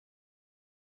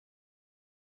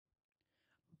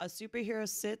A superhero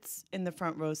sits in the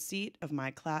front row seat of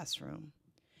my classroom.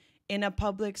 In a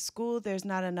public school, there's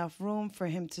not enough room for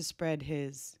him to spread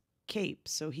his cape,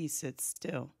 so he sits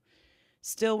still.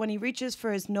 Still, when he reaches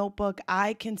for his notebook,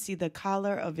 I can see the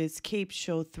collar of his cape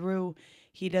show through.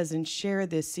 He doesn't share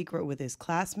this secret with his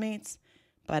classmates,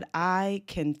 but I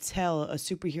can tell a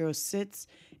superhero sits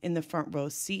in the front row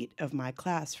seat of my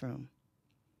classroom.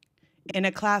 In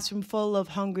a classroom full of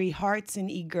hungry hearts and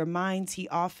eager minds, he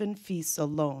often feasts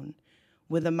alone,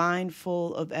 with a mind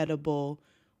full of edible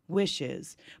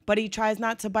wishes. But he tries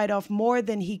not to bite off more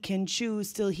than he can chew.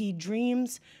 Still, he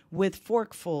dreams with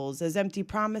forkfuls. As empty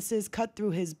promises cut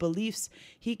through his beliefs,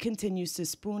 he continues to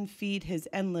spoon feed his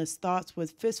endless thoughts with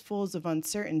fistfuls of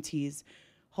uncertainties,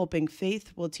 hoping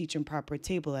faith will teach him proper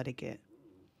table etiquette.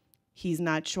 He's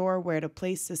not sure where to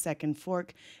place the second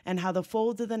fork and how the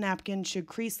folds of the napkin should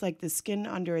crease like the skin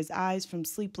under his eyes from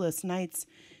sleepless nights.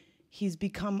 He's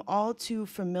become all too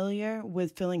familiar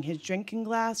with filling his drinking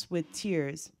glass with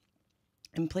tears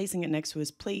and placing it next to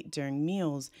his plate during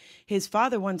meals. His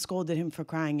father once scolded him for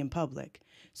crying in public,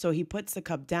 so he puts the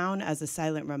cup down as a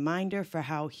silent reminder for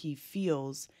how he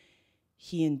feels.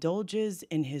 He indulges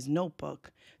in his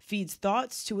notebook, feeds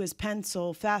thoughts to his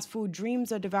pencil. Fast food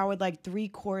dreams are devoured like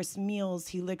three-course meals.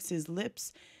 He licks his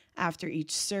lips after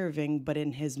each serving, but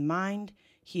in his mind,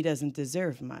 he doesn't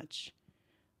deserve much.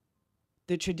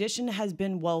 The tradition has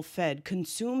been well-fed.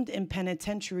 Consumed in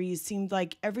penitentiaries, seemed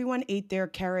like everyone ate their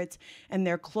carrots and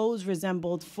their clothes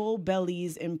resembled full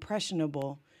bellies,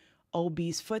 impressionable.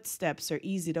 Obese footsteps are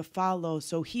easy to follow,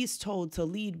 so he's told to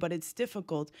lead, but it's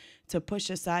difficult to push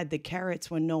aside the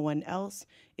carrots when no one else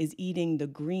is eating the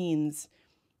greens.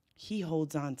 He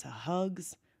holds on to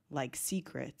hugs like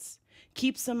secrets,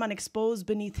 keeps them unexposed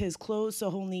beneath his clothes so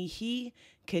only he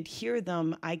could hear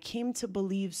them. I came to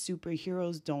believe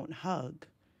superheroes don't hug.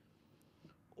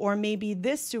 Or maybe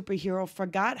this superhero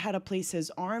forgot how to place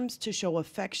his arms to show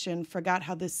affection, forgot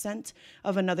how the scent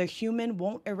of another human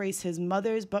won't erase his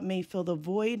mother's, but may fill the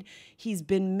void he's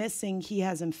been missing. He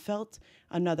hasn't felt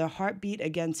another heartbeat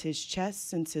against his chest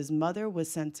since his mother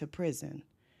was sent to prison.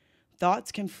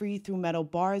 Thoughts can free through metal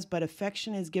bars, but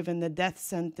affection is given the death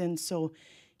sentence, so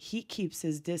he keeps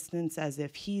his distance as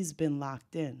if he's been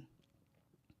locked in.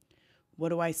 What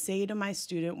do I say to my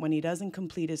student when he doesn't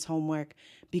complete his homework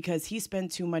because he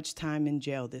spent too much time in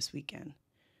jail this weekend?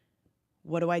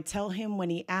 What do I tell him when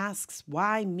he asks,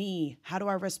 why me? How do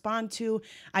I respond to,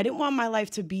 I didn't want my life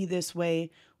to be this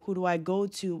way? Who do I go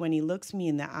to when he looks me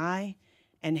in the eye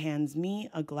and hands me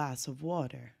a glass of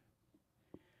water?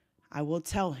 I will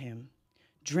tell him,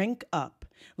 drink up.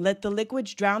 Let the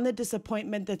liquids drown the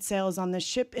disappointment that sails on the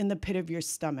ship in the pit of your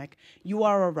stomach. You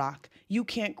are a rock. You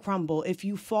can't crumble. If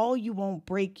you fall, you won't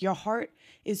break. Your heart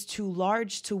is too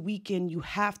large to weaken. You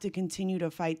have to continue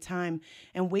to fight time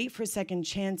and wait for second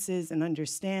chances and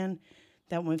understand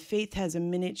that when faith has a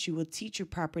minute, she will teach you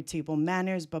proper table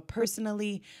manners. But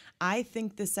personally, I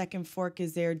think the second fork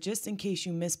is there just in case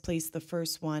you misplaced the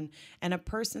first one. And a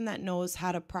person that knows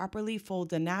how to properly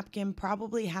fold a napkin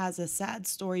probably has a sad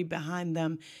story behind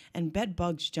them, and bed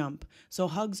bugs jump. So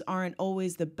hugs aren't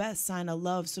always the best sign of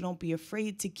love, so don't be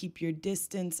afraid to keep your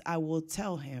distance. I will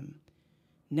tell him,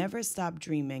 never stop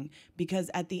dreaming,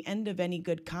 because at the end of any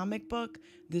good comic book,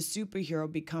 the superhero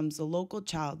becomes the local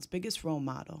child's biggest role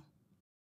model.